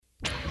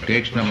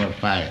Text number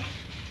 5.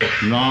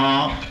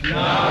 Na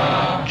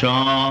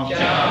cha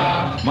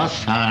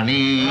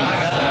masthani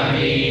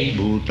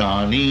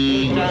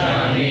bhutani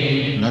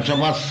na cha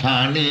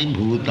masthani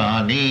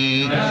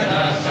bhutani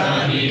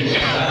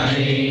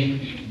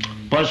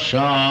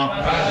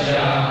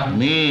pasya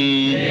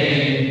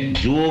me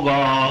yoga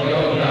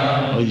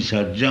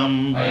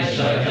aisajyam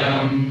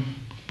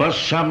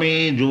pasya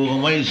me yoga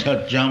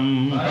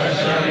aisajyam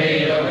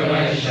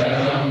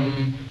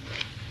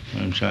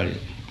I'm sorry.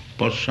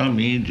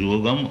 Pasami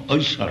yogam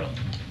aisharam.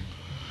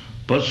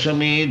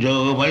 Pasami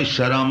yogam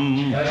aisharam.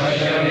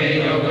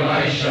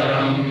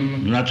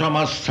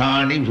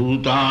 Nachamasthani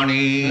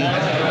bhutani.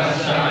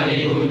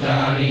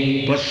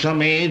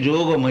 Pasami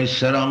yogam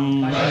aisharam.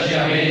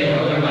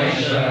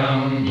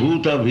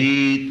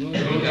 Bhutavit.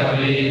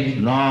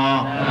 Na.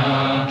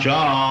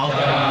 Cha.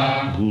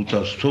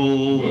 Bhutastho.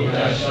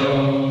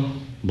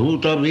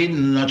 Bhutavid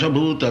nacha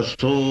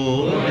bhutastho.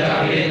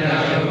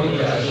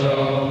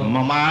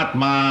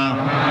 Mamatma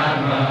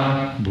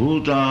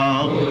bhuta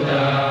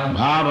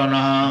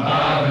bhavana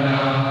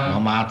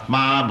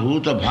mamatma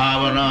bhuta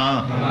bhavana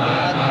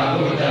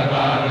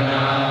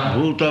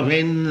bhuta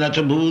vinna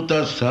cha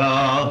bhutastha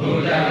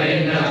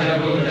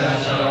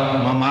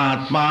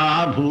mamatma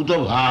bhuta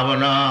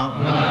bhavana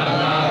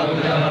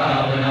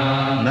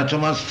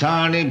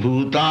nachamasthani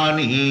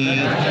bhutani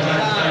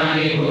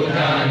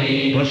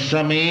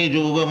pasame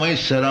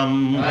yogamaisaram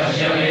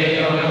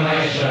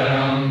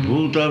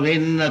bhuta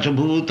vinna cha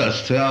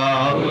bhutastha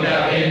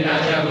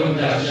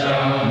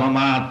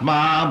mamatma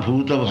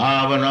bhuta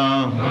bhavana.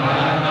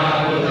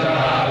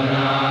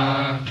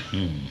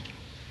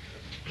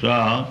 So,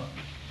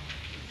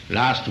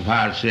 last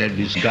verse we had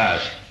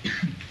discussed.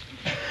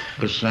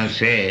 Krishna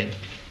said,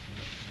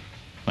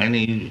 when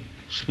you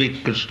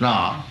speak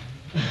Krishna,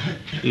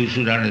 you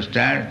should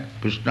understand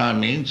Krishna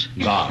means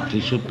God,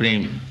 the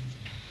supreme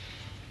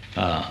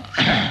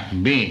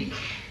being.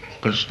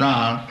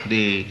 Krishna,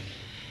 the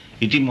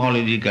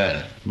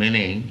etymological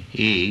meaning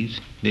is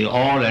they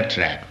all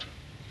attract.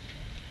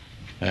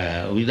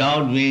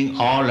 Without being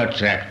all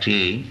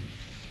attractive,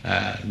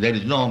 there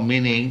is no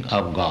meaning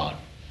of God.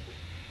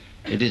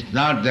 It is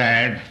not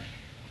that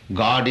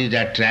God is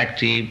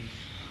attractive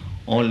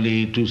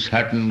only to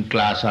certain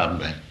class of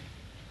men.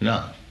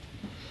 No.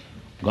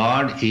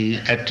 God is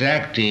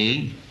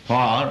attractive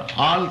for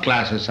all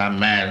classes of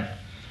men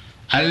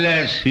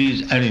unless he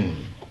is animal.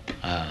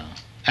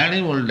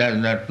 Animal does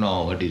not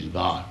know what is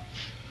God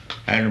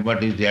and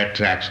what is the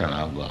attraction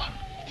of God.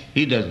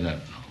 He does not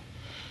know.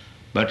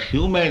 But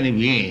human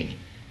being,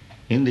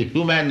 in the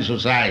human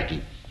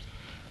society,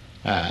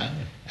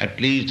 at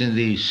least in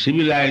the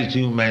civilized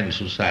human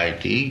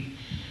society,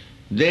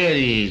 there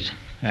is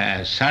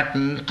a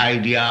certain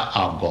idea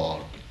of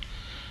God.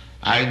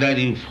 Either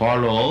you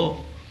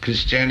follow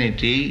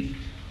Christianity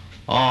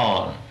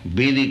or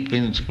Vedic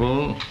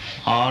principle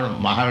or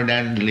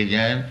Mohammedan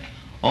religion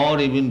or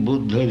even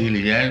Buddha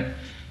religion,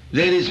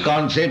 there is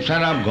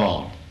conception of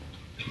God.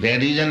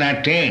 There is an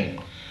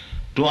attempt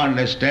to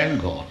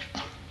understand God.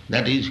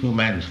 That is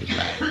human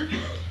society.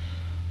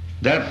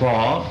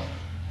 Therefore,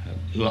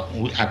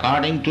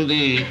 according to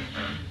the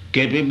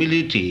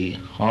capability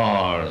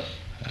or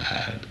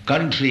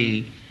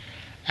country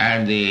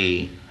and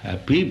the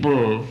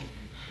people,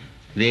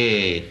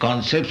 the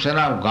conception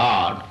of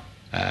God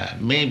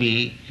may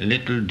be a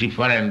little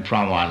different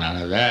from one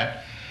another,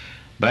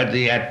 but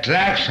the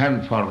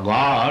attraction for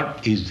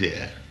God is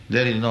there.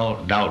 There is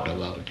no doubt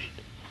about it.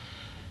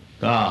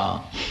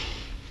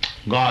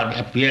 God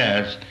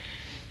appears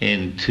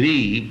in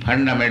three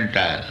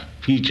fundamental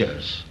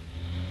features.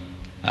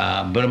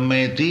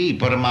 Brahmeti,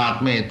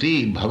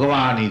 Paramatmeti,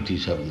 Bhagavaniti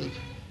sabdati.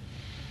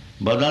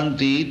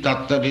 Vadanti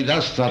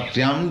tattavidas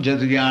satyam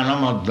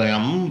jadgyanam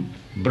advayam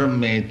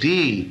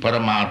Brahmeti,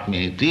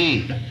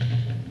 Paramatmeti,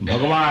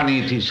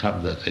 Bhagavaniti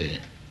sabdate.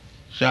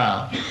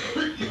 So,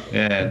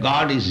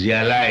 God is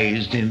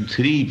realized in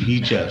three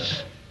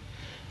features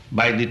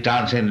by the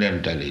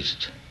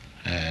transcendentalist.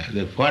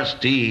 The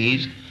first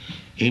is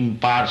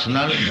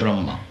impersonal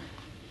Brahma.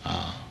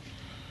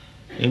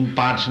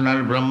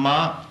 Impersonal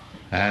Brahma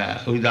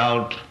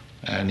without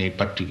any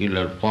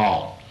particular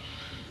form.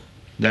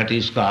 That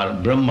is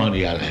called Brahma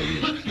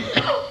realization.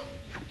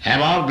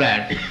 Above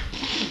that,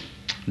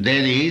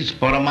 there is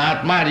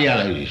Paramatma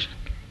realization,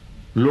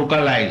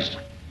 localized.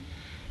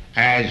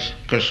 As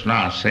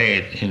Krishna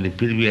said in the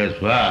previous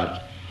verse,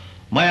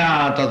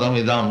 Maya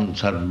tatamidam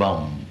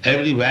sarvam.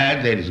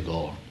 Everywhere there is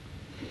God.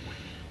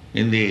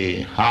 In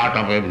the heart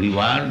of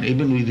everyone,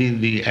 even within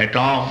the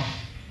atom,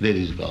 there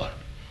is God.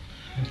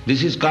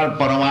 This is called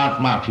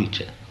Paramatma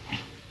feature.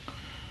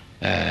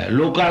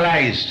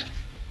 Localized,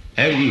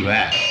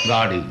 everywhere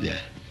God is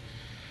there.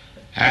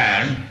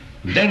 And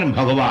then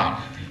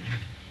Bhagavan.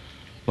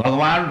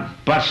 Bhagavan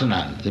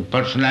personal, the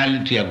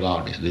personality of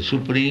God is the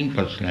supreme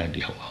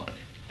personality of God.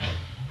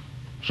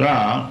 So,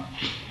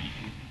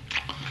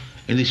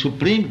 in the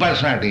supreme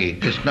personality,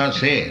 Krishna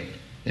said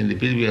in the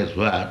previous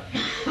verse,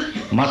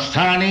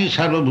 Masthani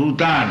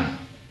sarvabhutani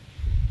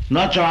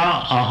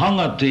nacha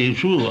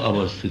ahangateshu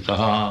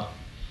avastitaha.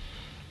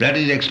 That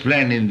is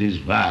explained in this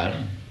verse,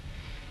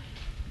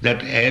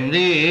 that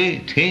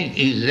everything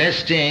is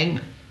resting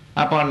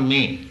upon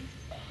me.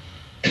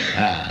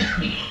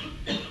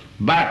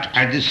 But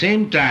at the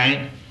same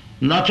time,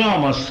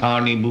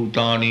 nachamasthani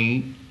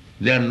bhutani,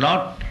 they are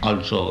not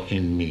also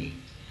in me.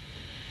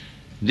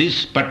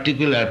 This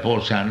particular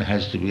portion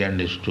has to be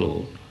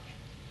understood.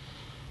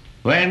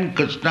 When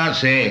Krishna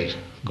says,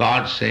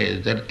 God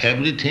says that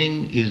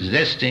everything is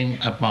resting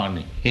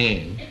upon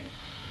him,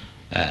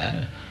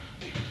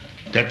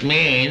 that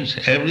means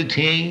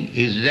everything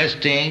is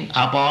resting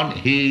upon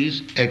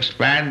his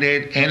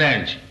expanded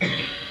energy,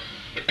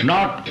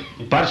 not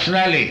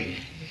personally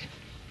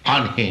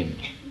on him.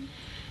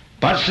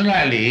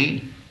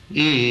 Personally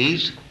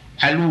is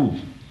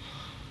aloof.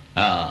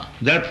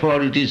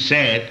 Therefore it is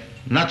said,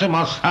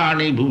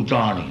 nachamasthani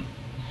bhutani.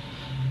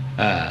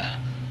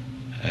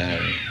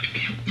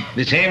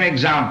 The same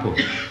example,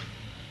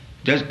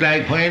 just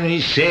like when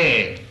we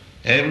say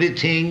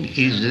everything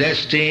is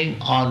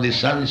resting on the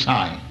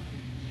sunshine,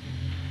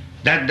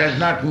 that does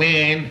not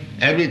mean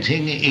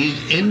everything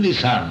is in the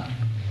sun.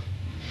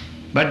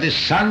 But the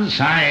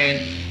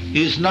sunshine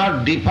is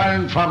not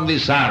different from the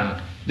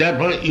sun.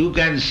 Therefore you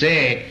can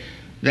say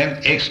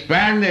that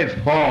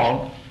expanded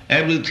form,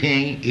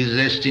 everything is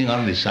resting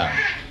on the sun.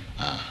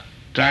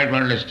 Try to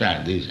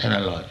understand this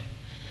analogy.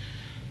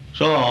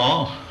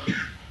 So,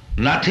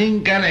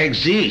 nothing can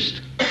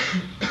exist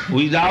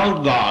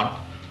without God.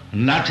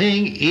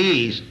 Nothing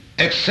is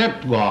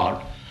except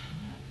God.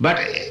 But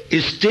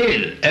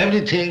still,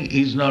 everything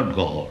is not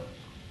God.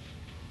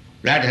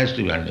 That has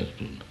to be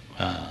understood.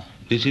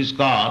 This is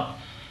called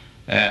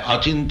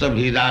achinta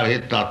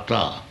bheda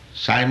tattva,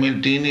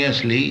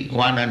 simultaneously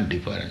one and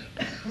different.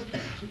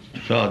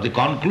 So the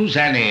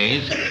conclusion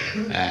is,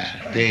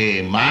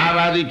 the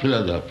Mayavadi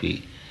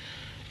philosophy,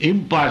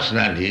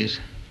 impersonalists,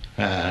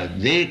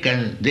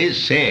 they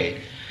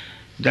say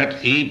that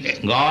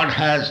if God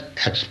has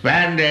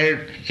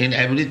expanded in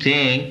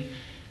everything,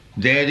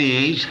 there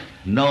is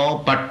no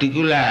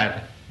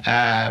particular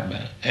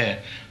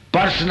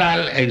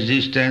personal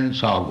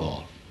existence of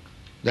God.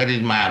 That is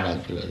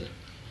Mayavada philosophy.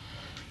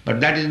 But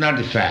that is not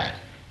the fact.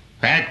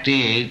 Fact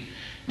is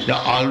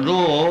that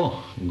although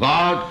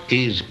God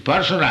is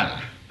personal,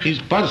 He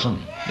is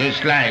person.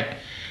 Just like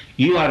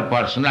you are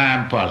person, I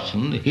am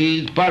person, He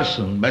is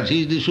person, but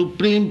He is the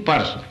supreme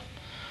person.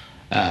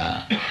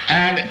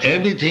 And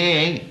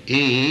everything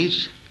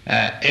is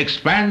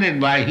expanded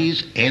by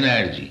His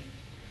energy.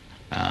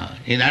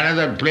 In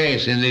another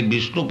place, in the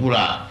Vishnu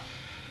Purana,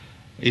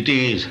 it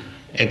is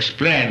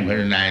explained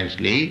very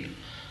nicely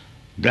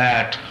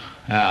that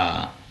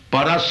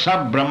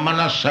parasya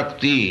brahmana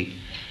shakti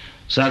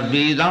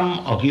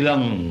sarvedam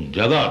akhilam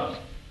jagat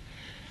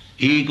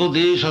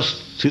ekodesha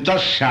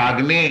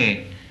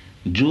sthitasagne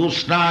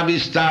josna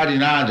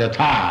vistarina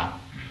jatha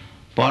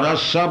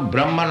parasya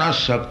brahmana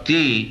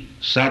shakti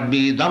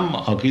sarvedam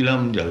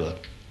akhilam jagat.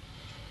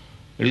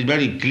 It is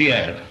very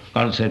clear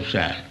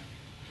conception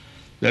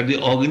that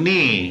the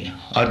Agni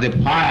or the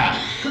fire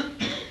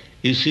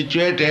is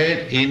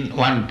situated in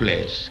one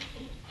place.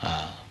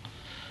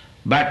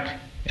 But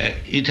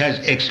it has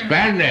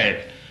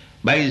expanded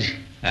by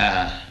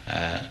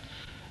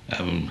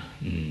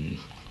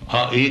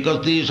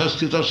ekati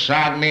sastita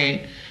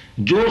sagne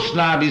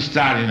josna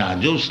vistarina.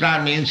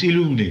 Josna means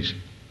illumination.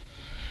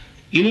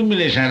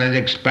 Illumination has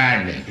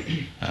expanded.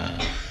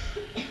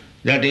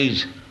 That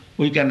is,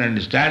 we can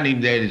understand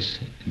if there is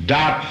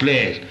dark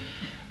place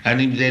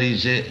and if there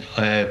is a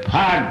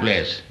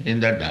fireplace in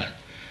that dark,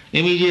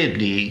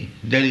 immediately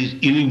there is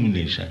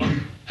illumination.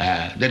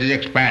 That is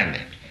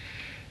expanded.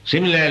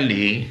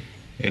 Similarly,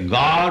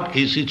 God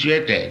is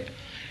situated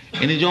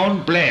in His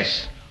own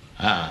place.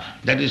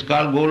 That is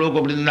called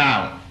Goloka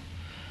Vrindavan.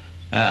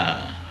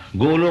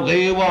 Goloka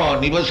eva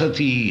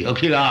nivasati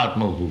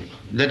akhilatmahu.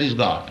 That is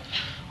God.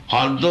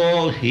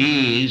 Although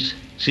He is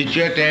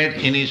situated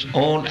in His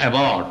own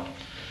abode,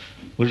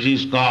 which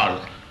is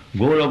called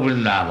Goloka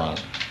Vrindavan,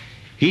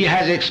 He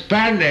has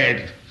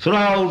expanded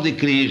throughout the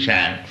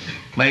creation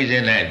by His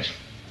energy.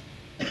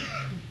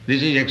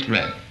 This is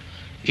explained.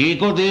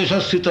 Ekodesha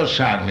sthita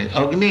sagni.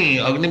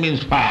 Agni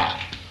means fire.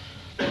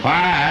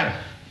 Fire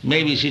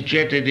may be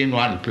situated in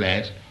one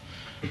place,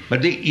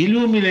 but the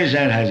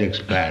illumination has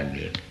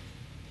expanded.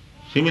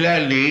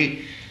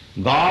 Similarly,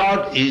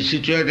 God is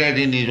situated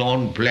in His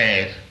own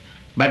place,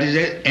 but His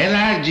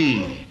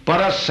energy,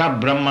 parasya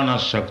brahmana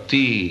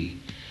shakti.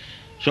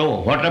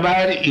 So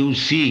whatever you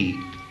see,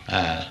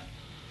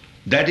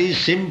 that is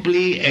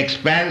simply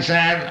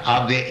expansion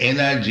of the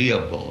energy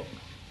of God.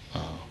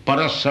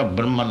 Parasya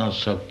brahmana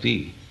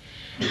shakti.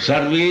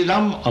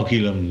 Sarvedam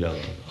akhilam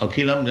jagat.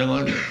 Akhilam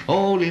jagat,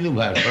 whole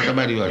universe,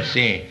 whatever you are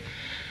saying,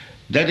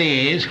 that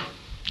is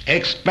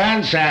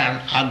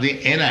expansion of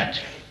the energy.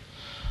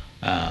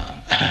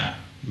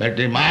 But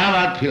the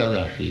Mayavad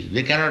philosophy,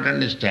 they cannot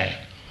understand.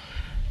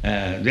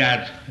 They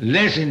are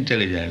less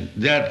intelligent.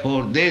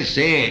 Therefore they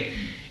say,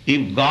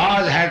 if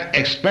God had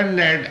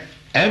expanded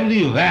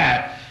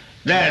everywhere,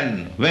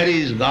 then where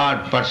is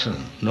God person?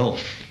 No,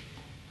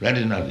 that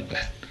is not the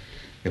fact.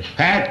 The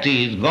fact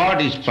is,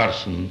 God is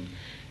person,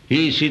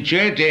 he is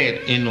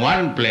situated in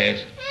one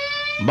place,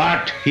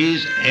 but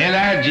his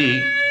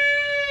energy,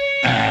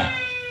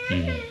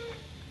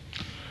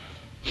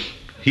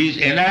 his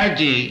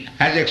energy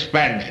has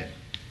expanded.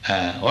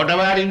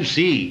 Whatever you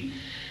see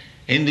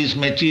in this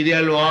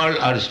material world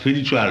or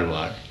spiritual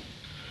world,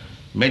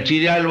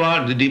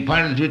 the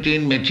difference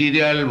between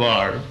material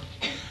world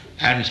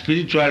and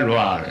spiritual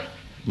world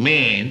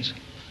means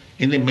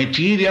in the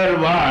material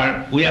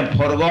world we have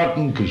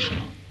forgotten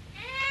Krishna.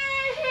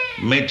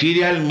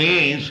 Material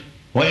means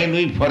when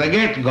we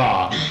forget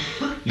God,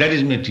 that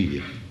is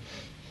material.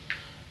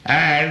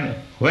 And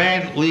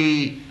when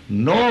we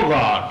know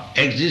God,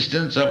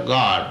 existence of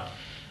God,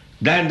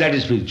 then that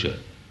is spiritual.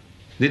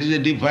 There is a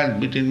difference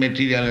between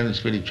material and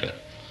spiritual.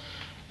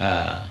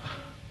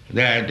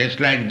 Just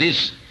like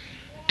this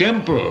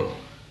temple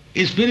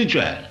is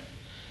spiritual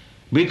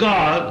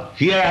because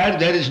here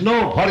there is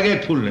no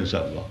forgetfulness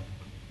of God.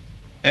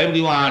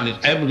 Everyone is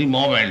every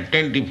moment,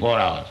 24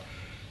 hours,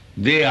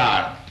 they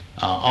are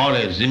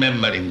always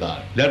remembering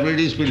God. That will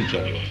be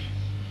spiritual.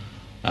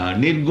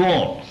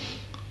 Nirgun.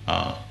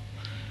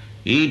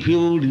 If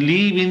you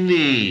live in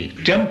the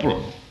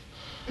temple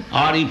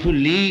or if you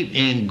live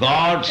in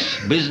God's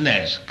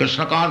business,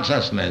 Krishna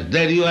consciousness,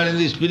 then you are in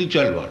the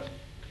spiritual world.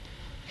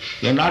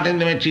 You are not in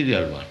the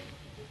material world.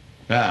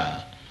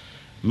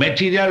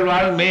 Material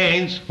world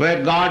means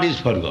where God is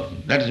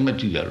forgotten. That is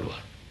material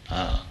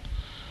world.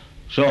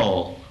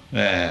 So,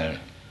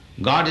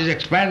 God is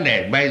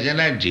expanded by his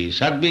energy.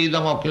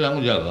 Sarvedam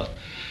akhilam jagat.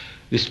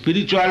 The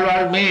spiritual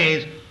world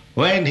means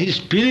when his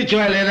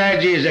spiritual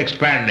energy is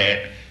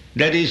expanded,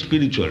 that is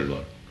spiritual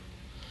world.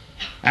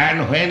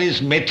 And when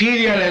his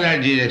material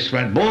energy is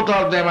expanded, both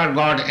of them are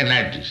God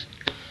energies.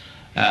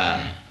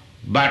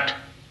 But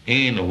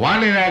in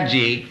one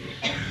energy,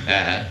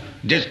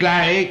 just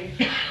like,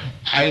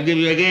 I'll give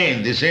you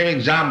again the same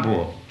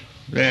example,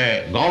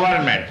 the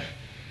government.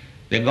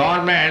 The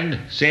government,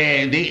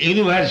 say the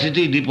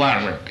university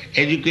department,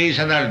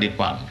 educational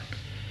department,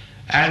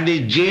 and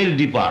the jail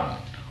department.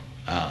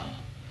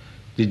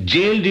 The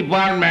jail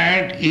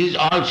department is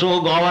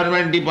also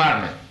government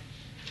department.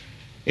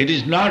 It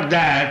is not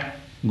that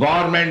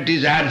government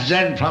is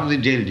absent from the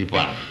jail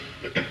department.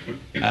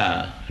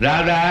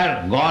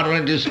 Rather,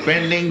 government is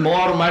spending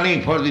more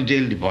money for the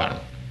jail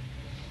department,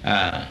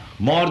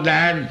 more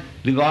than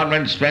the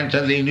government spends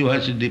on the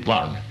university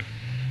department.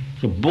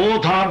 So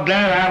both of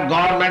them have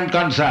government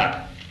concern.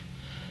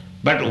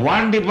 But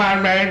one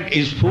department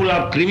is full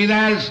of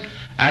criminals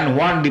and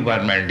one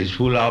department is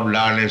full of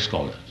learned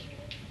scholars.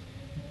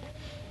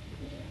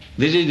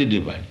 This is the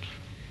difference.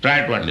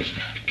 Try to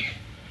understand.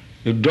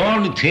 You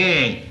don't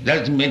think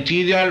that the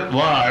material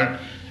world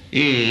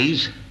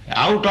is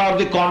out of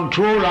the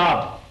control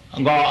of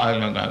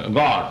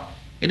God.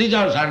 It is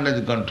also under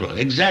the control.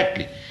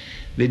 Exactly.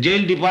 The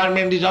jail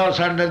department is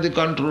also under the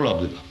control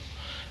of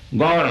the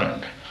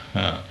government.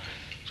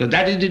 So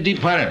that is the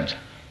difference,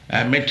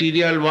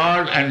 material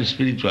world and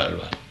spiritual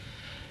world.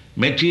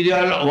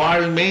 Material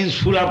world means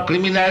full of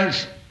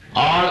criminals,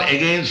 all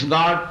against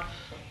God,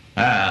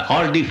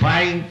 all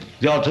defying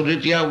the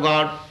authority of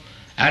God.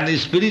 And the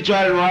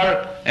spiritual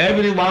world,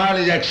 everyone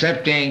is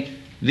accepting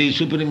the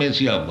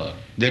supremacy of God.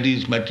 That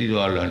is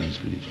material and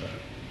spiritual.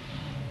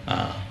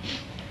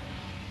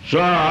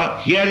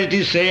 So here it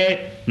is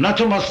said,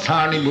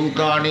 Nachamasthani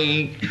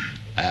bhutani,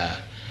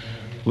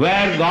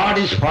 where God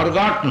is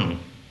forgotten,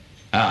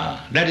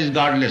 that is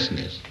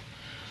godlessness.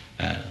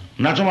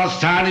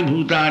 Nachamasthani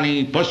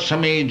bhutani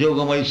paschame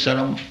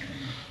yogamaisaram.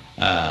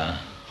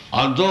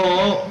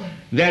 Although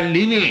they are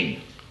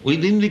living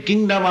within the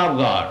kingdom of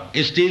God,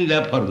 still they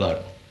are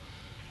forgotten.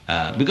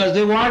 Because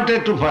they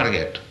wanted to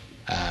forget.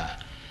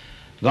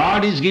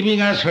 God is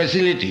giving us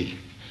facility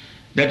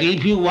that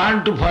if you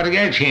want to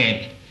forget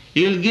him,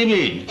 he will give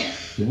you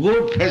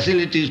good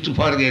facilities to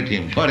forget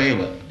him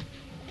forever.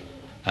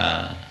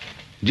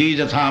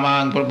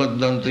 Jijathamang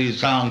prapadanti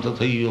sam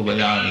tathaiyo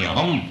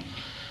bhajaniyaham.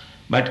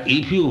 But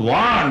if you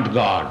want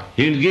God,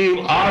 he will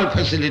give all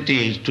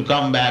facilities to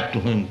come back to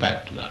him,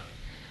 back to God.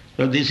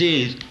 So this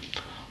is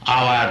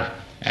our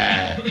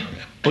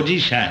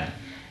position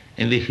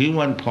in the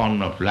human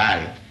form of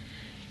life.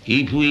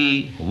 If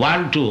we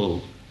want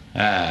to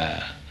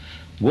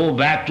go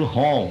back to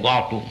home,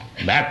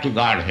 back to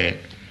Godhead,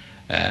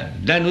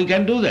 then we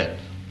can do that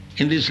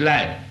in this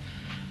life.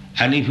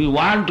 And if we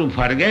want to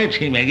forget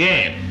him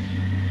again,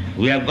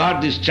 we have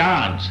got this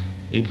chance.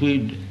 If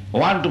we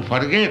want to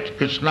forget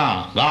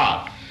Krishna,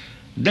 God,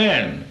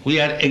 then we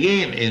are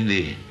again in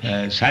the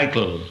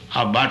cycle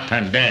of birth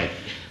and death.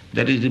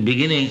 That is the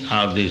beginning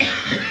of this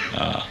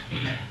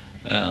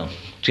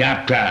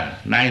chapter,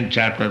 9th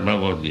chapter of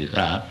Bhagavad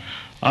Gita.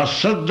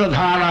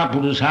 Asaddhana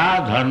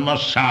purusha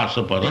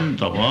dharmasasa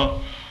parantava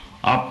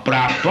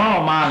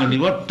aprapta mang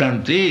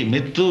nivattanti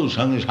mittu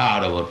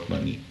samsara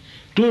vatmani.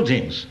 Two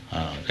things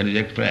that is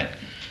explained.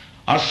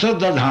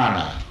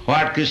 Asaddhana,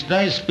 what Krishna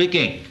is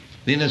speaking,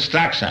 the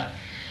instruction.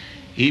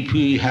 If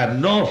we have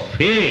no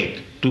faith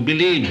to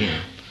believe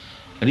him,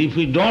 and if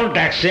we don't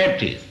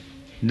accept it,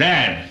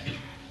 then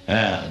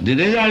The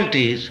result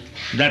is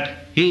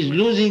that he is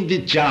losing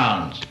the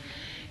chance.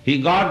 He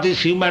got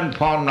this human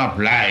form of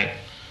life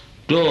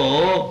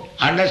to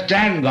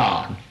understand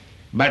God.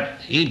 But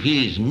if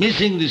he is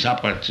missing this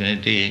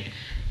opportunity,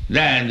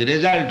 then the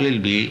result will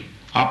be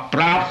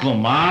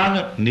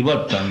aprapman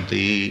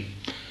nivartanti.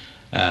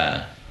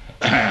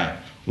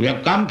 We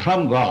have come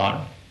from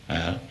God.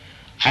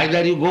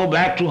 Either you go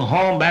back to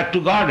home, back to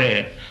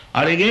Godhead,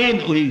 or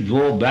again we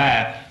go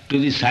back to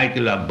the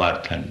cycle of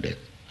birth and death.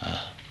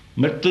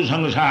 Mrityu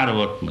samsara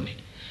vatmani.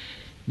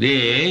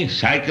 The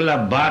cycle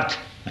of birth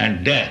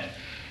and death,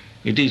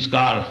 it is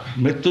called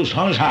mrityu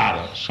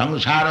samsara.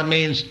 Samsara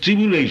means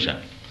tribulation.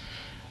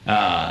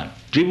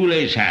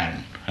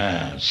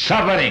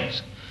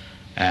 Sufferings.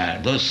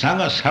 Those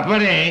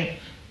suffering,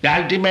 the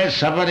ultimate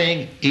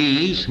suffering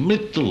is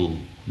mrityu,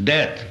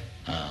 death.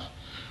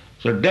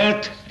 So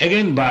death,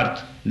 again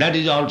birth, that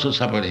is also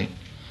suffering.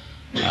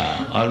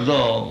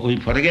 Although we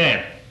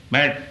forget,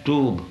 but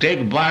to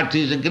take birth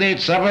is a great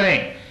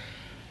suffering.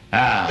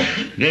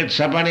 Great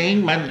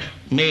suffering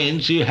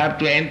means you have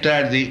to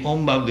enter the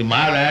womb of the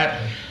mother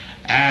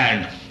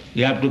and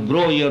you have to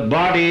grow your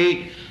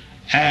body,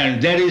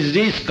 and there is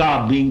risk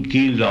of being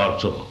killed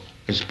also.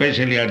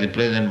 Especially at the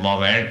present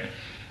moment,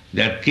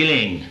 they are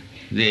killing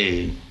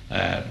the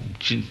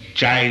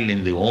child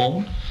in the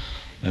womb.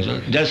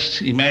 So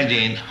just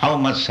imagine how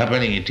much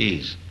suffering it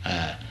is.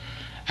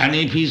 And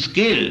if he is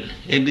killed,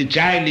 if the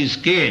child is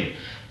killed,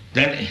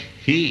 then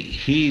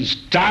his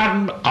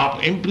term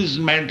of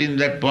imprisonment in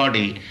that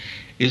body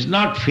is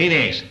not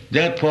finished.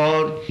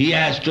 Therefore, he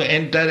has to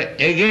enter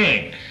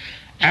again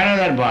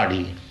another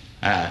body,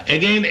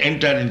 again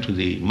enter into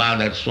the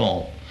mother's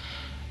womb.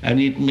 And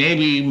it may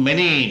be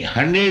many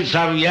hundreds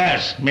of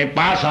years may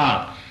pass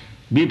on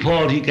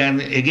before he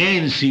can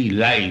again see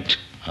light.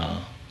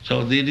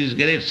 So this is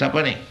great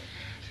suffering.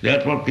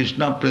 Therefore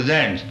Krishna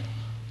presents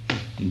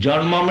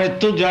Janma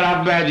Mrityu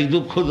Jara Vyadhi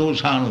Dukkha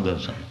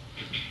Doshanudarsana.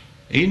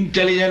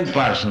 Intelligent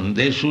person,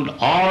 they should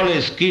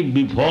always keep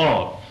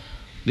before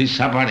the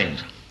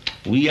sufferings.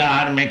 We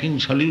are making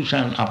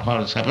solution of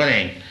our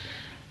suffering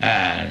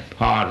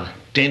for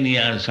 10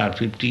 years or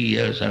 50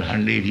 years or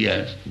 100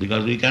 years,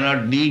 because we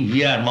cannot live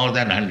here more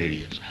than 100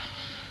 years.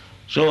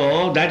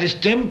 So that is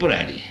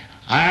temporary.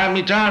 I am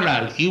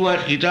eternal, you are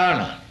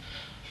eternal.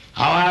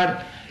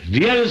 Our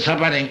real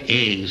suffering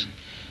is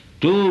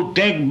to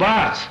take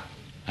birth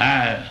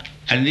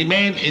and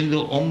remain in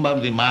the womb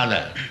of the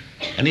mother.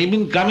 And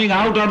even coming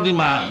out of the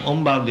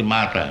womb of the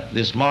mother,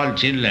 the small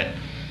children,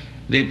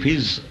 they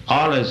feel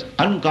always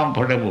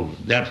uncomfortable,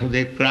 therefore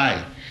they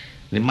cry.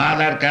 The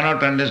mother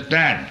cannot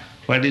understand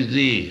what is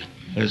the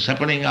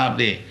suffering of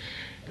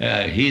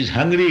he is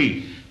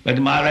hungry, but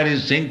the mother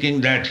is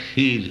thinking that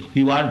he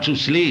wants to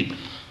sleep,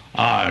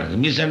 or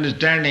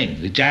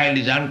misunderstanding, the child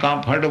is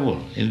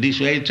uncomfortable. In this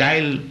way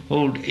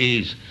childhood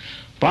is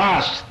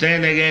past,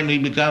 then again we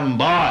become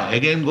boy,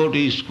 again go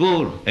to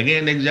school,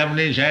 again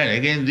examination,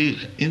 again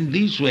this. In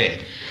this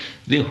way,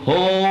 the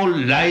whole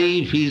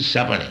life is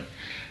suffering.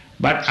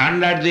 But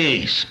under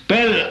the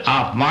spell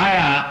of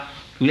Maya,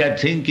 we are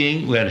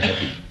thinking we are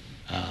happy.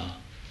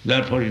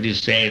 Therefore it is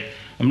said,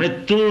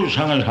 Mrityu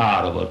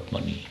samsara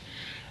vatmani.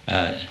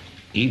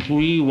 If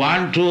we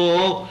want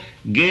to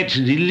get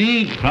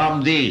relief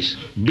from this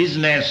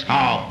business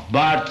of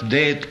birth,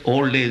 death,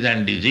 old age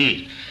and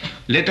disease,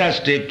 let us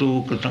take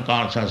to Krishna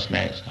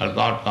consciousness or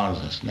God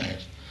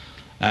consciousness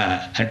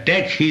and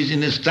take his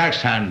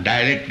instruction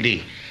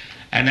directly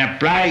and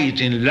apply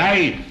it in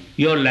life.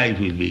 Your life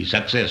will be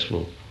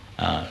successful.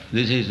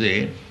 This is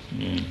the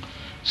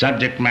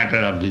subject matter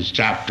of this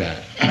chapter.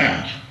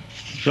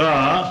 So,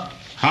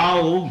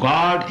 how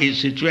God is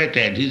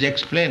situated, he is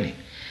explaining.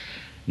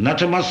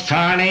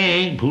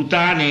 Natamasthane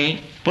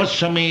bhutane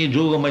pasame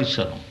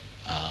yogamaisaram.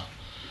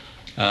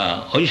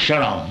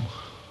 Aisharam.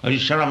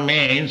 Aisharam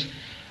means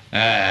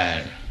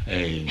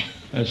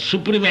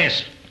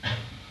supremacy.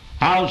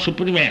 How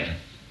supremacy.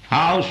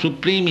 How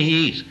supreme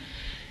he is.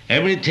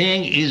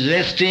 Everything is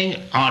resting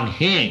on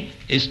him.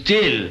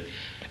 Still,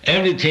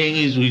 everything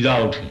is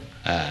without him.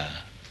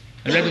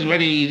 That is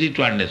very easy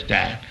to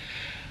understand.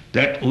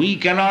 That we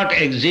cannot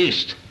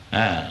exist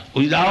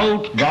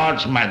without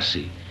God's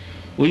mercy,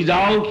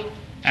 without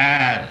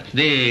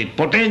the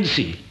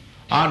potency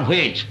on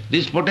which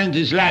this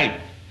potency is life.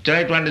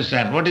 Try to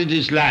understand what is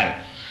this life.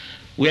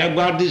 We have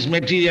got this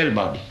material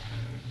body.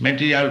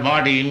 Material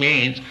body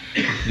means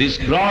this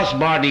gross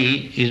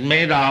body is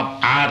made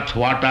of earth,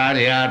 water,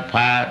 air,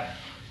 fire,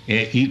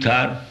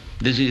 ether.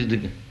 This is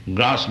the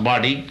gross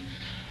body.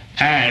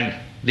 And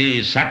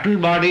the subtle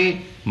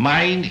body,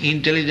 mind,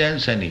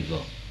 intelligence and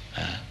ego.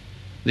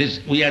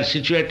 We are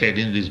situated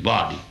in this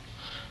body.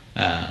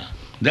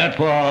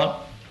 Therefore,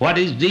 what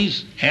is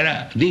this?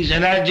 These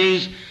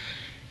energies,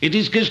 it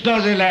is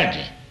Krishna's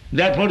energy.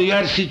 Therefore you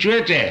are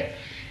situated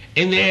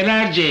in the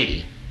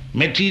energy,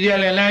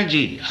 material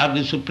energy of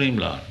the Supreme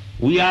Lord.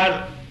 We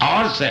are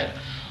ourselves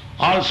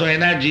also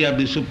energy of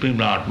the Supreme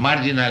Lord,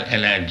 marginal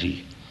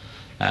energy.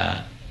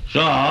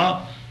 So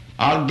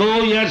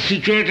Although we are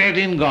situated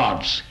in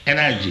God's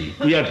energy,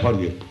 we are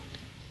forgetful.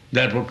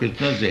 Therefore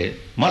Krishna says,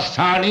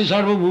 Masthani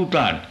sarva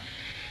bhutan.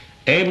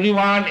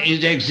 Everyone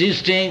is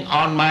existing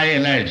on my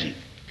energy.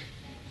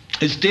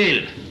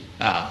 Still,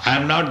 I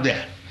am not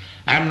there.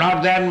 I am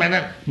not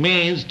there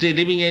means the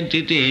living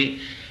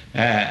entity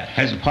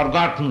has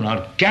forgotten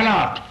or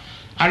cannot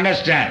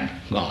understand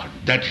God,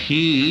 that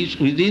he is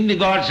within the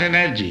God's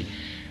energy,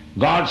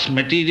 God's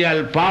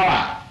material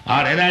power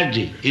or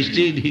energy.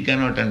 Still he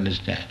cannot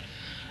understand.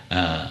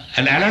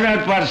 And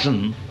another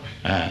person,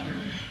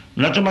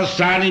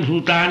 Nachamasthani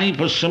bhutani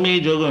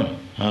pasame jogam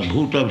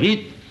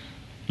bhutavit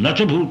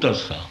nacha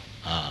bhutasya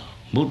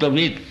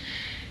bhutavit.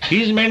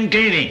 He is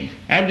maintaining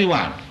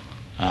everyone.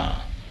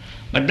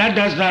 But that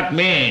does not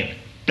mean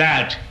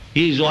that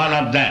he is one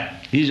of them.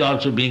 He is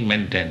also being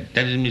maintained.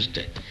 That is a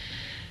mistake.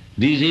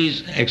 This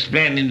is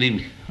explained in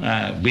the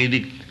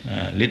Vedic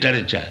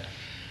literature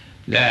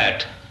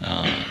that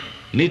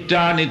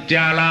nitya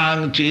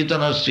nityanam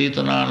chetanas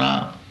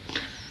chetananam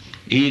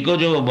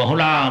ikojo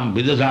bahunam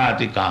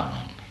vidadhati kamam.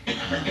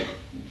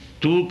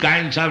 Two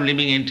kinds of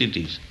living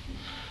entities.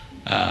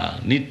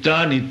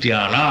 Nitya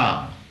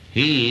nityanam.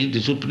 He,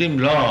 the Supreme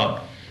Lord,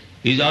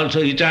 is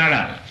also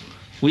eternal.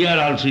 We are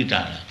also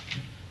eternal.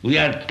 We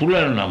are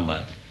plural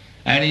number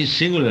and he is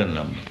singular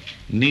number.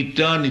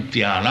 Nitya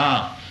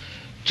nityana.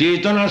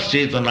 Chetanas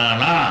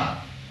chetanana.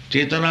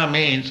 Chetana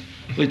means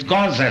with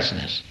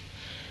consciousness.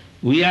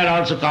 We are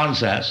also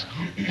conscious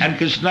and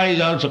Krishna is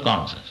also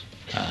conscious.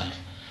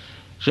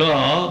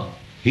 So,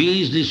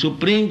 he is the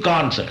supreme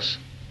conscious.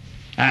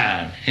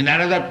 And in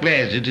another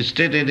place it is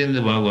stated in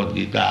the Bhagavad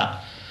Gita,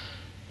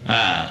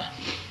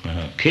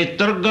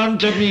 Khetragam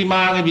cha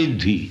vimang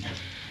vidhi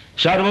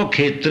sarva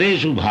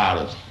khetreshu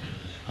bharata.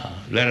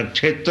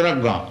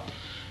 Kshetragam.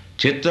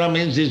 Kshetra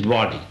means this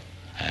body.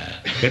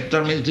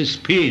 Kshetra means this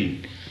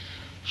field.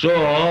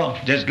 So,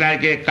 just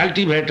like a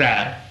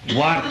cultivator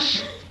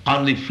works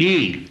on the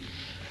field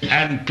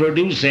and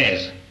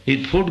produces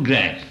its food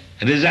grain,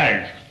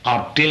 result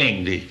of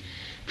tilling the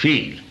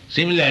field.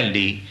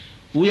 Similarly,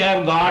 we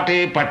have got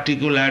a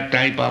particular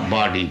type of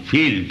body,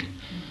 field,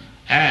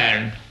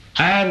 and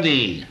I am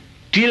the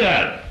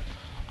tiller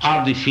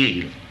of the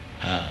field.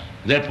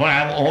 Therefore,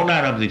 I am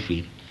owner of the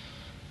field.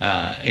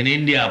 In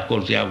India, of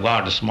course, you have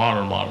got a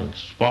small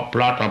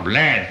plot of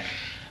land,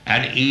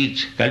 and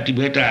each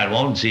cultivator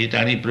owns it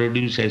and he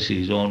produces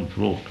his own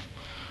fruit.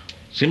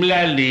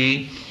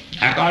 Similarly,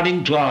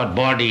 according to our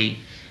body,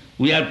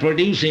 we are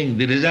producing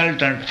the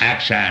resultant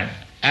action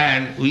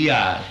and we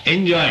are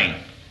enjoying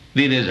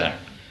the result.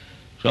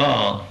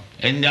 So,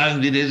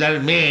 enjoying the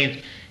result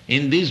means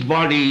in this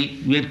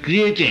body we are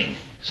creating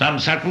some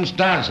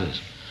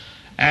circumstances,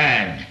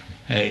 and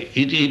if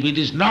it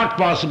is not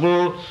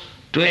possible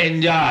to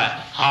enjoy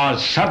or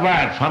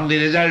suffer from the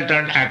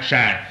resultant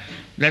action,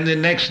 then the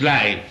next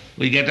life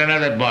we get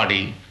another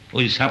body,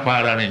 we suffer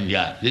or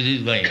enjoy. This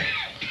is going on.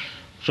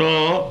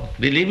 So,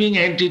 the living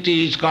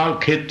entity is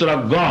called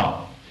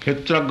Khetragam.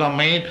 Khetragam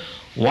means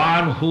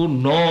one who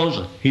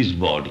knows his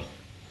body.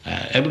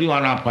 Every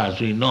one of us,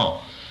 we know.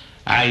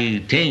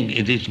 I think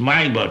it is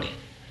my body.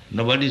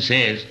 Nobody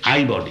says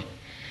I body.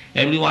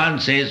 Everyone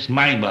says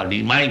my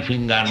body, my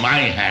finger, my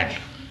hand.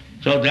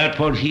 So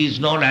therefore he is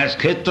known as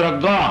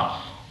Khetragam,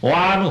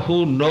 one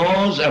who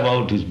knows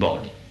about his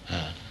body.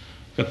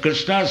 So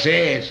Krishna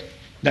says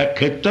that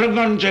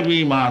Khetragam cha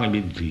vimang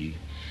vidhi.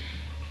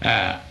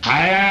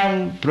 I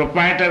am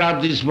proprietor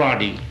of this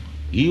body,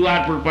 you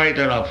are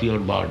proprietor of your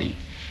body.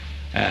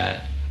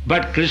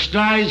 But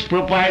Krishna is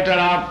proprietor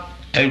of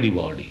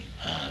everybody.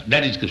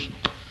 That is Krishna.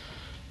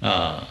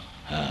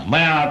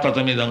 Maya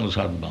tatamidang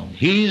sarvam.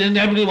 He is in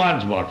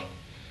everyone's body.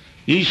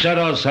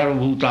 Ishara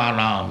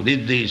sarvabhutanam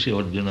riddheshe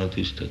arjuna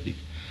tishtati.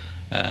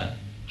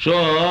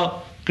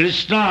 So,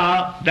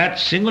 Krishna, that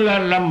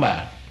singular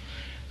number,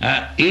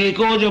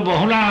 ekoja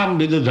bahunam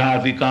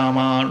vidadhati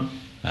kaman.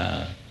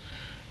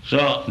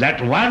 So,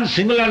 that one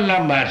singular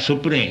number,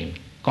 supreme,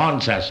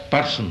 conscious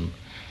person,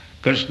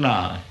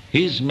 Krishna,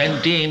 he is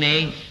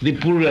maintaining the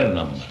plural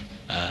number.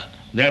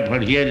 Therefore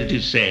here it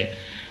is said,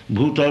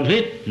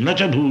 bhutavit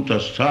nacha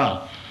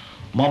bhutasya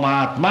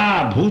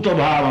mamatma bhuta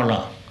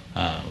bhavana.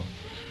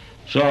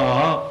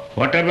 So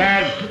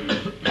whatever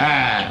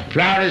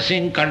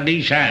flourishing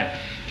condition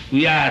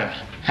we are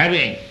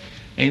having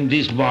in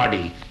this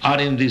body or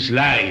in this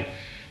life,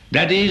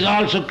 that is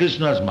also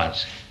Krishna's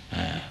mercy.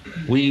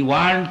 We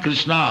want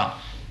Krishna,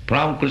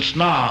 from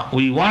Krishna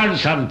we want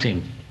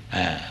something,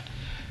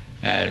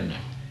 and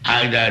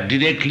either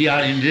directly or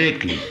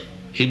indirectly.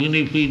 Even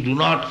if we do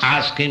not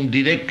ask him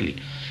directly,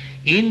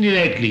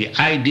 indirectly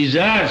I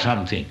desire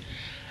something.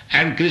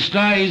 And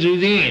Krishna is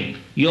within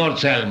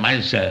yourself,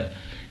 myself.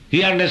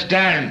 He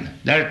understands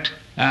that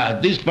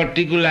this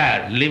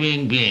particular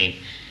living being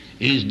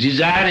is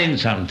desiring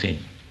something.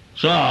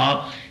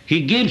 So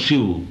he gives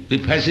you the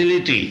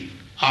facility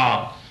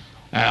of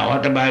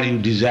whatever you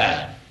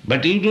desire.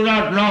 But you do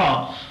not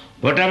know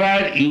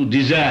whatever you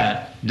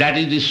desire, that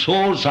is the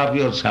source of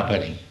your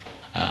suffering.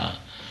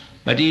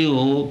 But we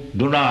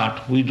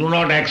do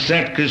not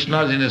accept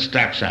Krishna's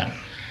instruction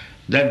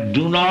that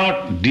do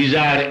not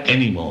desire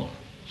anymore.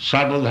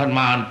 Sarva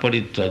dharman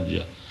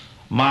parityajya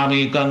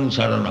mamekam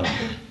saranam.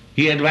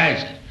 He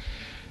advised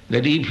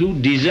that if you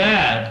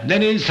desire,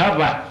 then you will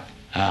suffer.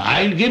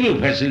 I will give you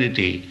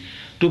facility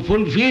to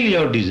fulfill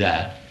your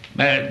desire,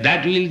 but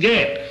that you will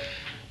get.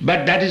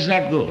 But that is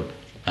not good.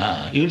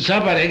 You will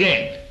suffer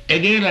again and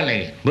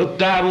again.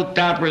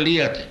 Bhutta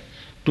praliyate.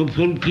 To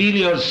fulfill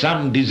your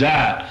some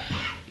desire.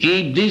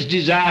 If this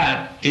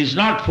desire is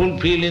not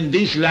fulfilled in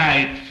this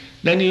life,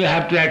 then you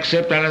have to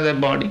accept another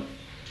body.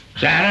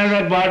 So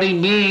another body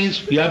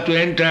means you have to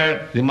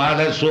enter the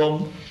mother's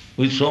womb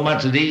with so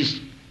much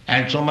risk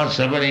and so much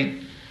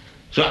suffering.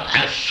 So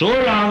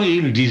long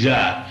you will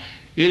desire,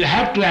 you will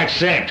have to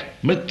accept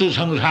mrityu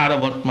samsara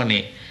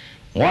vatmani,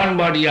 one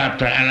body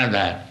after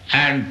another,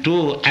 and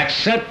to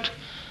accept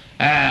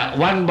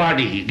one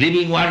body,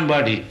 living one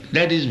body,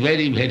 that is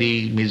very,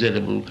 very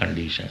miserable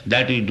condition.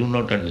 That we do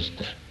not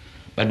understand.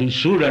 But we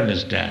should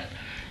understand.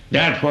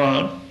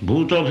 Therefore,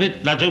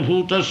 bhutavit nacha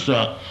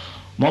bhutasya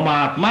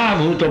mamatma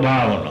bhuta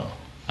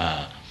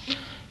bhavana.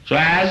 So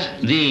as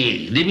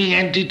the living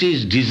entity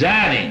is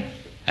desiring,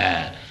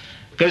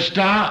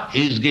 Krishna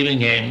is giving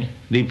him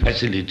the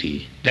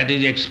facility. That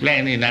is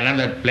explained in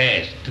another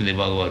place in the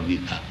Bhagavad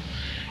Gita.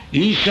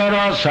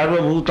 Ishara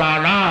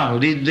sarvabhutanam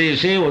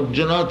riddeshe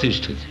urjuna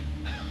tishtati.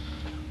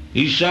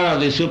 Ishara,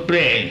 the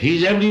Supreme, he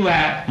is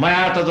everywhere.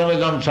 Maya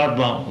tatamekam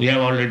sarvam, we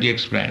have already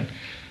explained.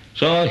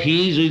 So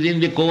he is within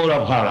the core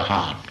of our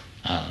heart.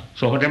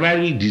 So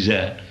whatever we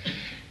desire,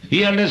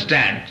 he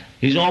understands.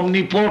 He is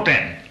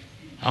omnipotent,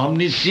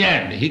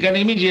 omniscient. He can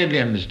immediately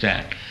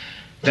understand.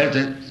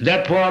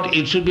 Therefore,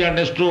 it should be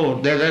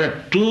understood that there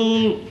are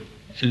two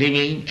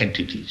living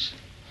entities.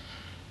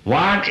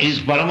 One is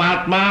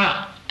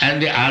Paramatma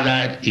and the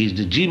other is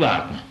the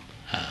Jivatma.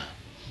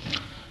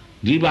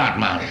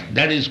 Jivatma,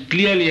 that is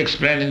clearly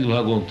explained in the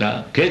Bhagavad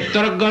Gita.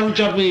 Kshetragam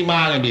chapi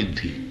imang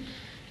vidhi.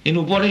 In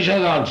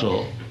Upanishad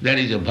also, there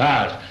is a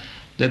verse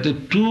that the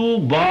two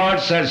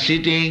birds are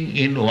sitting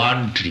in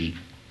one tree.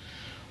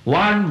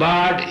 One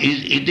bird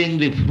is eating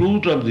the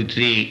fruit of the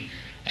tree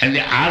and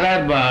the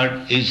other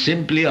bird is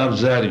simply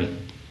observing.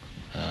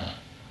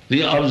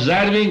 The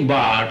observing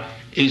bird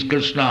is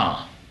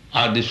Krishna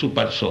or the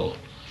Super Soul.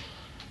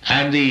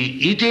 And the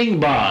eating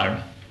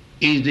bird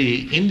is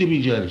the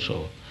individual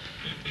soul.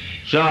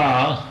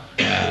 So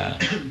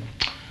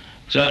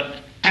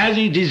as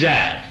he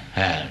desire,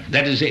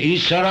 that is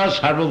Ishara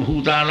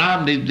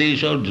Sarvabhutanam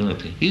Nirdesha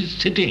Junati. He is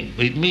sitting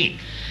with me.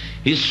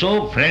 He is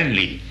so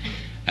friendly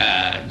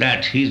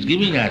that he is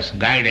giving us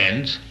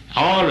guidance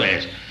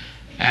always.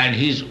 And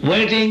he is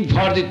waiting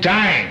for the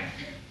time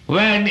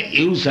when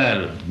you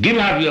shall give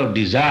up your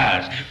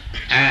desires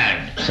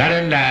and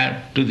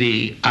surrender to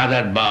the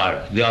other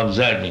bird, the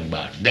observing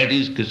bird. That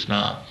is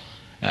Krishna,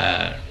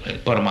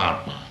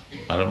 Paramatma.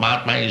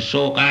 Paramatma is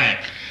so kind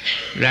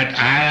that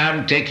I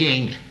am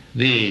taking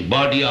the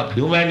body of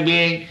human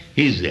being,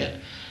 he is there.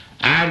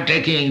 I am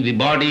taking the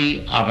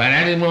body of an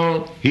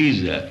animal, he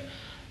is there.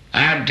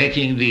 I am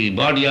taking the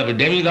body of a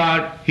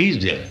demigod, he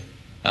is there.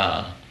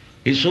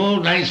 He is so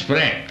nice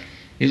friend.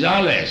 He is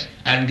always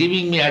and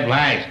giving me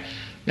advice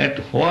that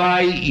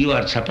why you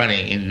are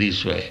suffering in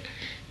this way,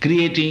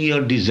 creating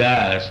your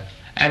desires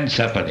and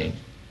suffering.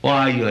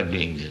 Why you are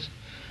doing this?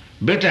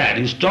 Better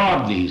you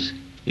stop this.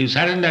 You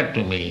surrender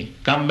to me,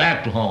 come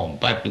back to home,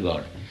 back to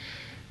God.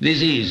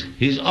 This is,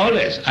 he is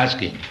always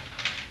asking.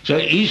 So,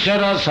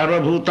 Ishara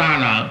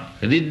Sarvabhutana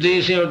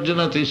Riddeshe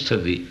Arjuna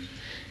Tisthati.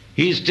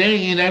 He is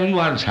staying in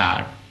everyone's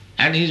heart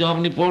and he is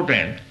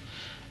omnipotent.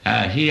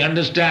 He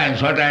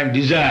understands what I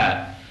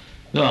desire.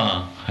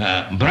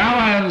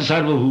 Brahmayan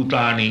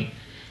Sarvabhutani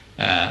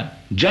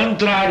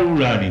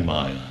Jantrarurani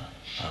Maya.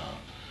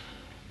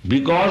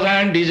 Because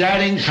I am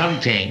desiring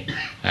something,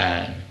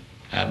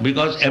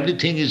 because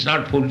everything is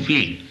not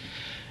fulfilled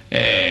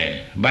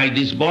by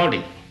this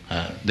body.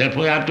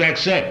 Therefore I have to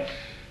accept.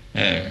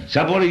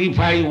 Suppose if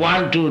I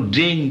want to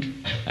drink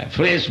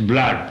fresh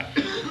blood,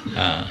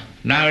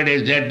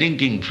 nowadays they are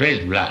drinking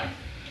fresh blood.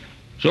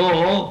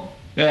 So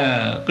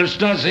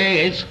Krishna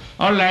says,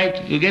 all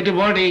right, you get a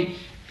body,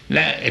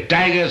 a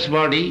tiger's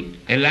body,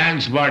 a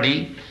lion's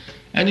body,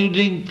 and you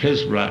drink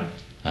fresh blood.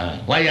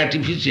 Why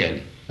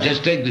artificially?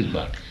 Just take this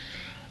blood.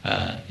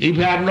 If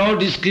you have no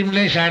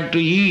discrimination to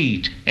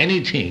eat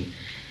anything,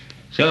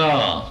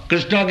 so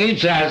Krishna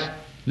gives us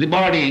the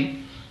body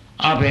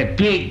of a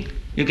pig,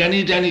 you can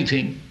eat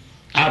anything.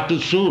 Up to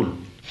soul,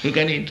 you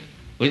can eat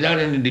without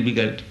any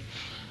difficulty.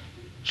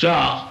 So,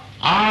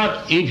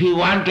 or if you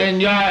want to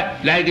enjoy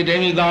like a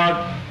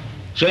demigod,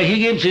 so he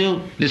gives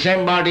you the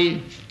same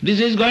body.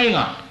 This is going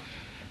on.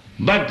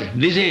 But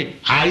this is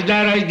either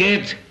I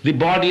get the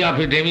body of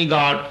a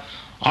demigod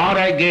or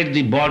I get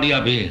the body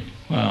of a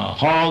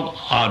hog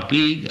or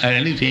pig or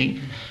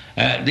anything,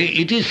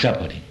 it is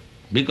suffering.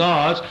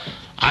 Because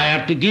I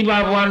have to give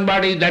up one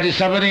body, that is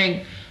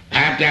suffering. I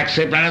have to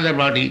accept another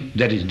body,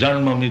 that is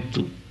Janma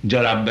Mrityu,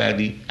 Jara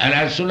Vyadi. And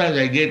as soon as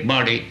I get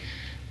body,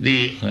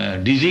 the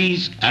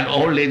disease and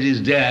old age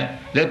is there.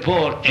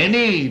 Therefore,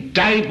 any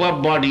type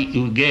of body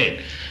you get,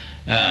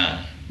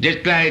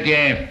 just like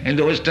in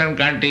the Western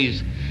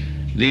countries,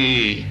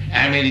 the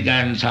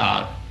Americans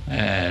or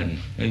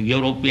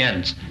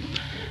Europeans,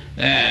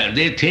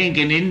 they think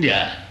in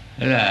India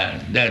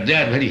that they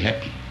are very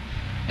happy.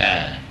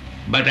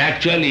 But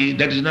actually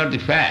that is not the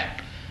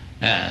fact.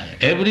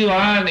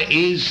 Everyone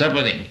is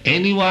suffering.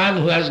 Anyone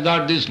who has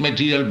got this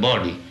material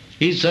body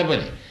is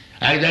suffering.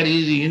 Either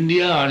he is in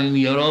India or in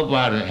Europe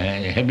or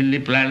heavenly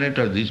planet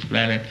or this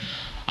planet.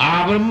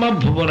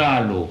 Abrahma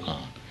bhuvara loka.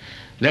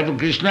 Therefore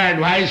Krishna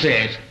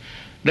advises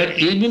that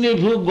even if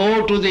you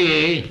go to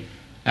the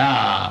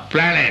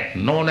planet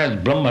known as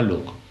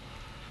Brahmaloka,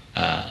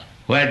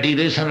 where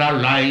duration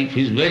of life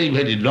is very,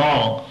 very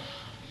long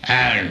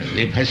and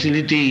the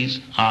facilities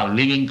of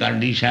living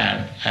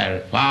condition are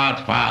far,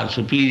 far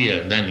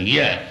superior than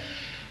here.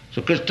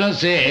 So Krishna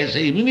says,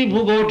 even if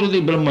you go to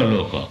the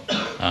Brahmaloka,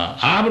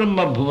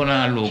 Abrahma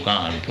bhuvana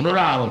lokan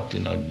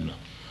punaravarti narjuna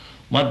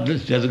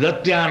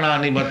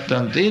madhyasgatyanani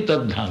vattanti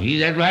tadham.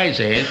 His advice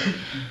is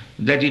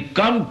that you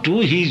come to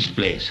his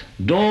place.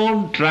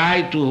 Don't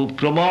try to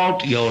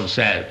promote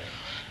yourself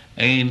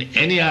in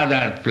any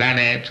other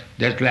planet,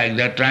 just like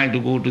they're trying to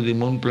go to the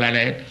moon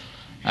planet.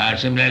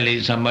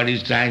 Similarly, somebody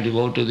is trying to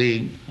go to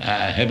the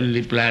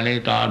heavenly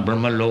planet or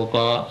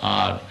Brahmaloka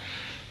or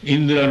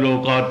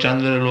Indraloka,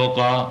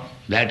 Chandraloka,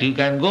 that you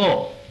can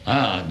go.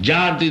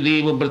 Janti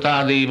deva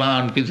brata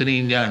devan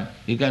pitrinjan,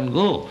 you can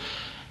go.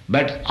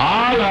 But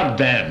all of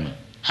them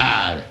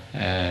are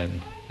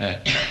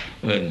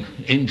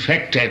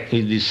infected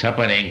with these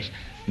sufferings,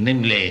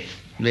 namely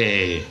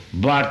the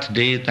birth,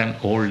 death and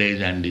old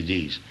age and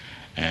disease.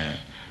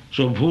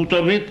 So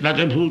bhutavit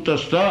nata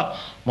bhutastha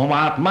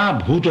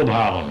mamatma bhuta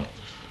bhavana.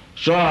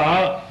 So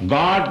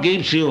God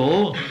gives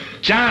you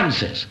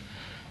chances.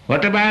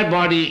 Whatever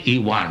body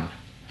you want,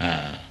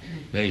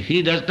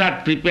 he does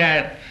not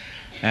prepare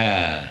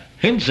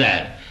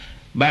himself,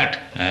 but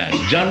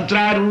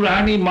jantra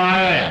rurani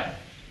maya.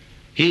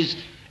 His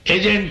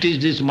agent is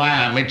this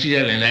maya,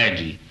 material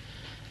energy.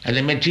 And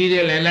the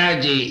material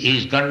energy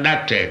is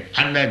conducted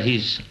under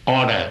his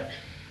order.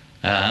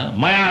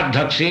 Maya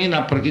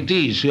dhakshena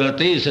prakriti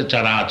suyate sa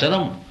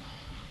characharam.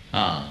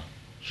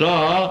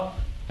 So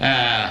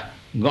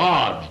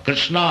God,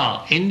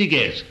 Krishna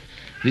indicates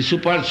the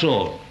super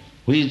soul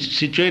who is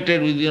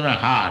situated within your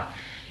heart.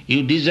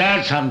 You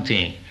desire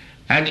something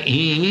and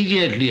he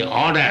immediately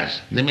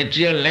orders the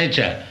material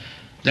nature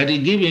that he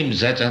give him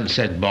such and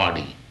such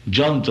body.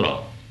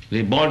 Jantra.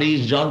 The body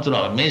is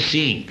jantra,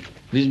 machine.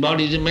 This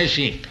body is a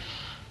machine.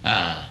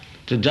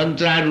 So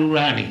jantra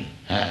rurani.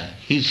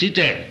 He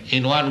seated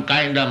in one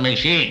kind of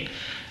machine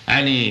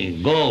and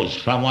he goes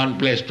from one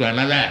place to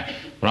another,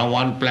 from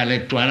one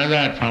planet to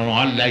another, from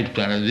one life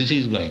to another. This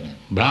is going on.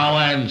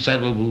 Brahman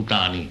sarva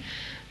bhutani,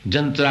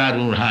 jantra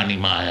rurani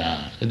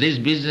maya. So this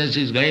business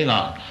is going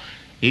on.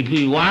 If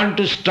we want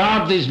to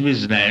stop this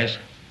business,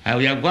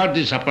 we have got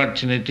this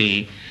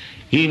opportunity,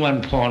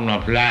 human form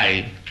of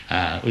life,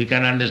 we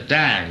can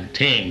understand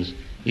things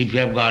if you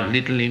have got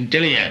little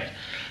intelligence.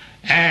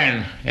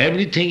 And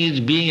everything is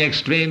being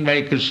explained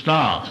by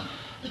Krishna.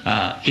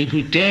 If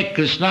we take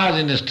Krishna's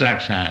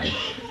instruction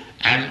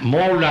and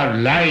mold our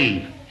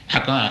life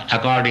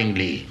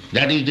accordingly,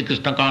 that is the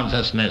Krishna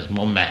consciousness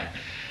movement,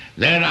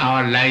 then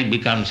our life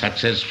becomes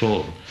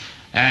successful.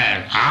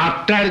 And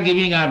after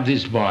giving up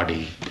this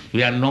body,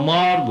 we are no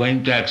more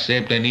going to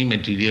accept any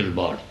material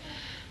body.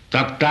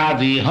 Takta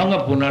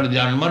dehanga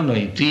punarjanma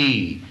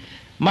noiti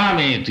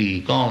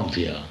mameti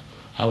kauntya.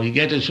 We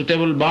get a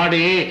suitable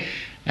body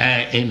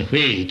in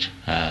which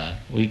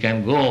we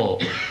can go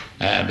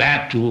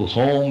back to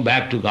home,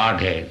 back to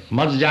Godhead.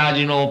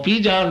 Madjajino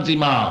pijanti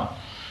ma.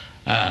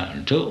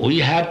 So we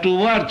have to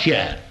work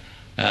here.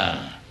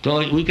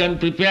 So we can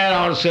prepare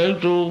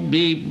ourselves to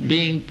be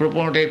being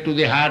promoted to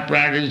the higher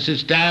priority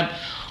system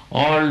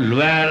or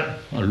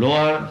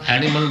lower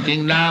animal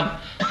kingdom.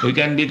 We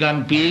can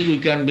become pig, we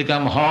can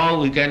become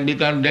hog, we can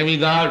become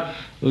demigod,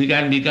 we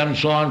can become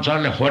so on, so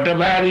on.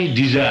 Whatever we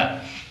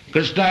desire,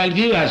 Krishna will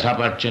give us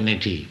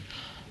opportunity.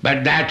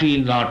 But that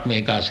will not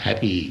make us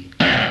happy.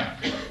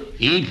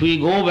 If we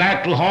go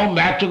back to home,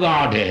 back to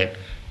Godhead,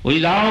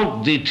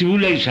 without the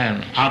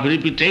tribulation of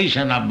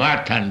repetition of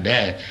birth and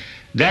death,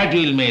 that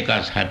will make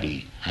us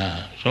happy.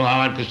 So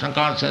our Krishna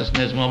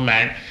consciousness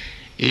movement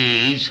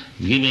is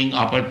giving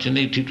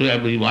opportunity to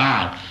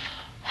everyone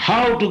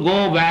how to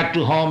go back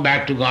to home,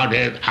 back to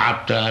Godhead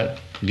after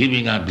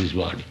giving up this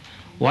body.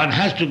 One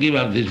has to give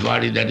up this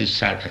body, that is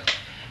certain.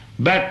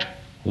 But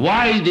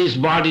why this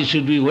body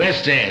should be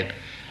wasted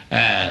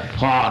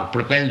for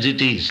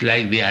propensities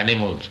like the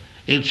animals?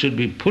 It should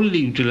be fully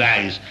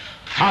utilized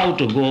how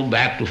to go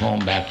back to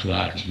home, back to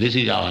God. This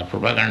is our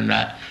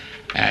propaganda,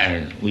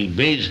 and we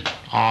base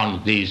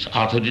on these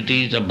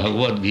authorities of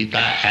Bhagavad Gita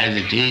as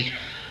it is.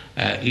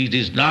 It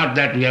is not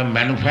that we have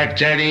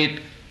manufactured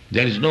it.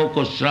 There is no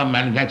question of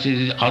manufacturing.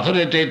 It is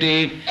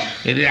authoritative.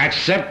 It is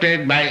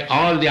accepted by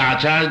all the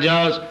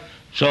acharyas.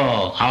 So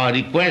our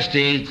request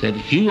is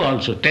that you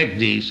also take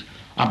this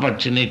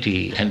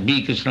opportunity and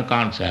be Krishna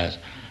conscious,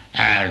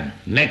 and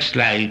next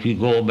life you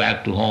go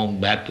back to home,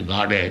 back to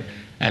Godhead,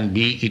 and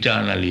be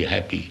eternally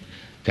happy.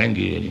 Thank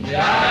you very much.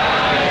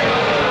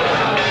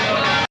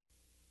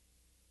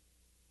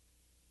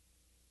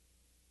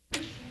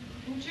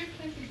 Would you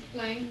please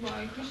explain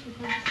why Krishna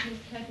consciousness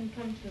hadn't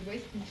come to the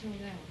West until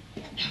now?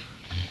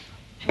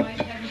 Why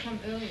it hadn't come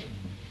earlier?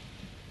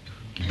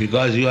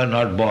 Because you are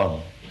not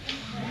born.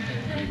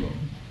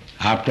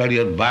 After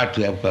your birth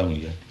you have come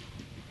here.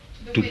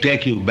 To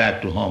take you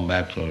back to home,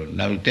 back to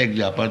now you take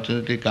the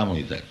opportunity, come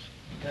with us.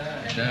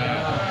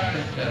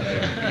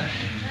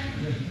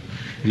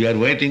 We are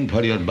waiting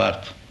for your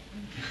birth.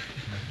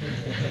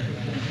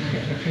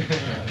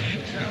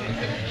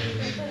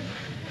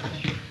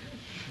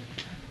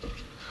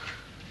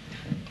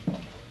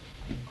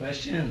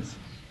 Questions?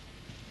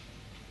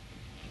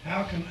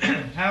 How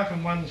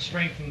can one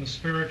strengthen the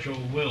spiritual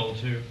will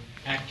to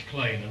act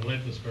clean and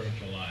live the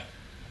spiritual life?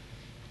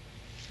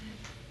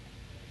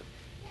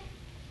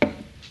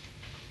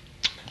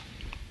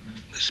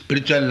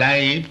 Spiritual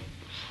life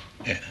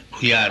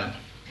we are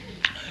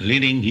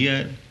leading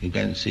here, you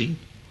can see.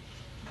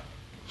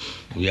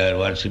 We are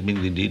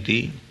worshipping the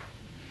deity.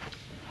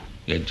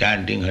 We are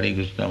chanting Hare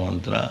Krishna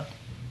mantra.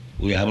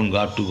 We haven't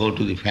got to go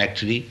to the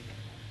factory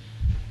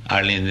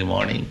early in the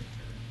morning.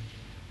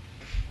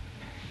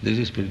 This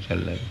is spiritual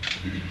life.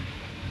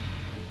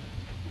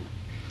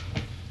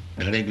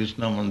 Hare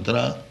Krishna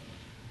mantra,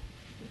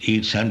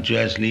 eat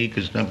sumptuously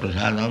Krishna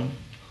prasadam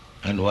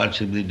and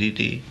worship the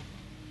deity.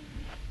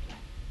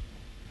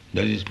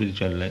 That is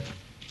spiritual life.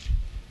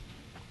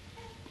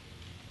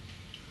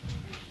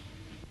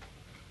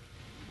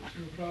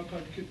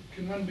 Prabhupada,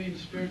 can one be in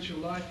spiritual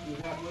life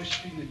without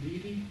worshipping the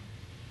deity?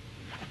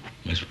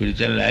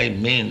 Spiritual life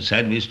means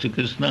service to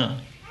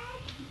Krishna.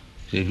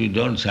 So if you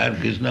don't serve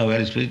Krishna, where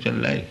is spiritual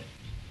life?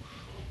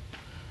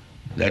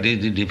 That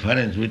is the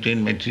difference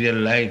between material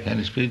life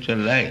and spiritual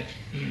life.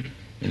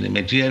 In the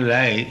material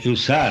life, you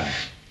serve,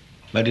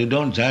 but you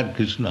don't serve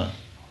Krishna.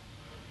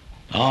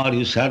 Or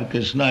you serve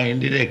Krishna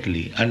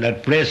indirectly, under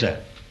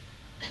pressure.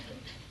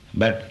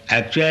 But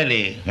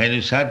actually, when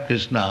you serve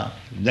Krishna,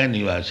 then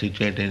you are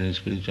situated in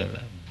spiritual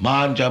life.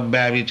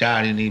 Manchabhya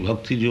vicharini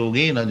bhakti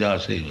yogena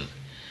jaseva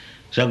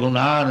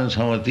sagunana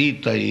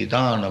samatita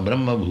etana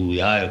brahma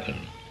bhuyaya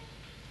karna.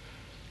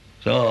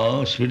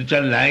 So,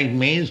 spiritual life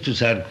means to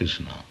serve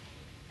Krishna.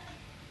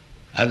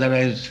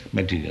 Otherwise,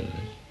 material.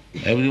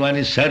 Everyone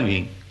is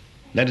serving,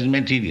 that is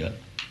material.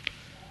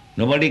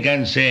 Nobody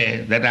can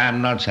say that I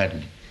am not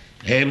serving.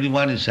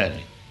 Everyone is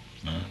serving.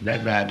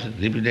 That I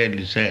have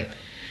repeatedly said.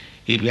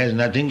 If he has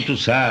nothing to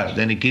serve,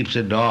 then he keeps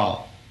a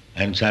dog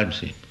and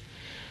serves him.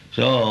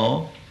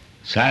 So,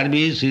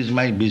 service is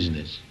my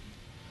business.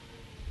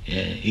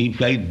 If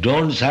I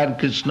don't serve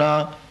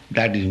Krishna,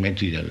 that is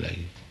material life.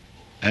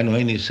 And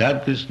when you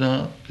serve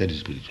Krishna, that is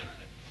spiritual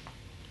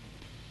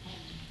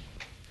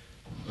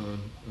life.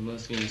 I'm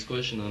asking this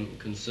question. I'm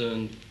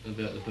concerned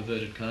about the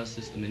perverted caste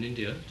system in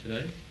India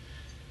today.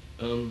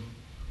 I'm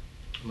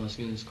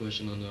asking this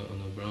question on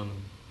a Brahmin,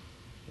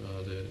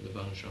 the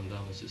Varnashram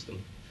Dharma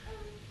system.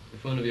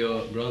 If one of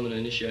your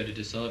Brahmana-initiated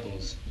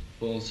disciples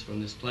falls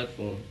from this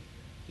platform,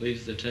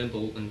 leaves the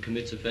temple and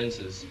commits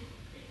offences,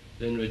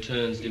 then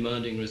returns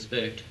demanding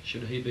respect,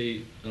 should he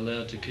be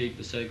allowed to keep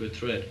the sacred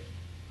thread?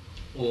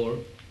 Or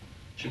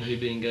should he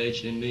be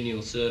engaged in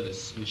menial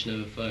service, which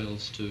never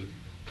fails to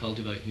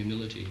cultivate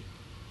humility?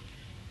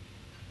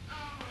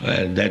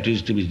 Well, that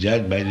is to be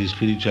judged by the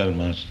spiritual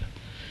master.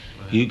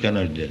 Right. You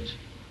cannot judge.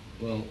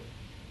 Well,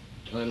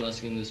 I'm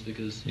asking this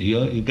because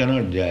You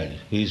cannot judge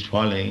who is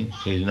falling,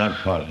 who is not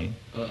falling.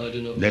 I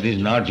do not... That is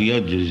not your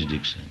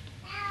jurisdiction.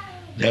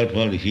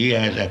 Therefore, he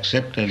has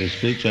accepted a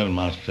spiritual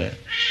master,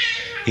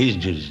 his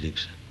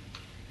jurisdiction.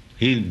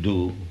 He'll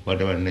do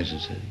whatever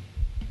necessary.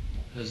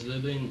 Has there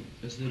been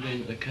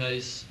a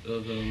case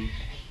of in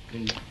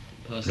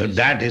past... So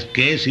that is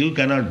case you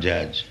cannot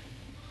judge.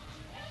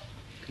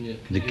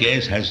 The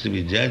case has to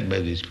be judged by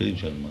the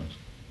spiritual master.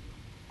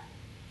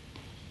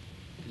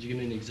 Could you give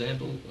me an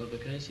example of a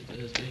case that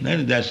has been?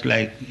 Then that's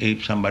like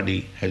if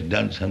somebody has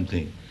done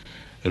something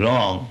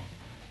wrong,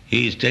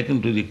 he is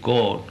taken to the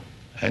court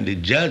and the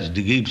judge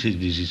gives his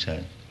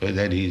decision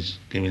whether he is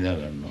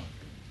criminal or not.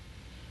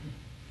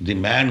 The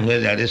man who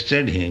has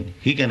arrested him,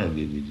 he cannot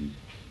give the decision.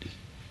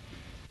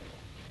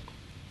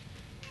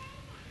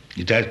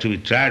 It has to be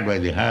tried by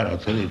the higher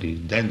authorities,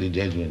 then the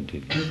judgment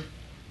will be.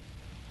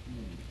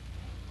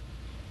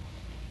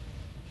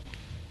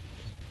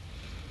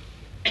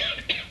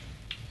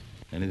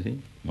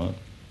 Anything more?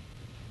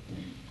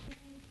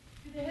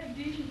 Do they have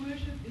deity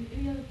worship in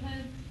any other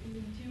planets in the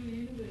material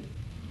universe?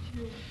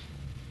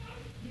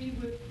 Deity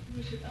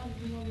worship other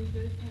than on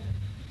these earth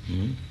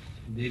planets?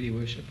 Deity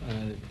worship on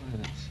other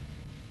planets.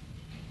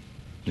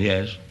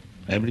 Yes,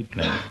 every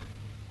planet.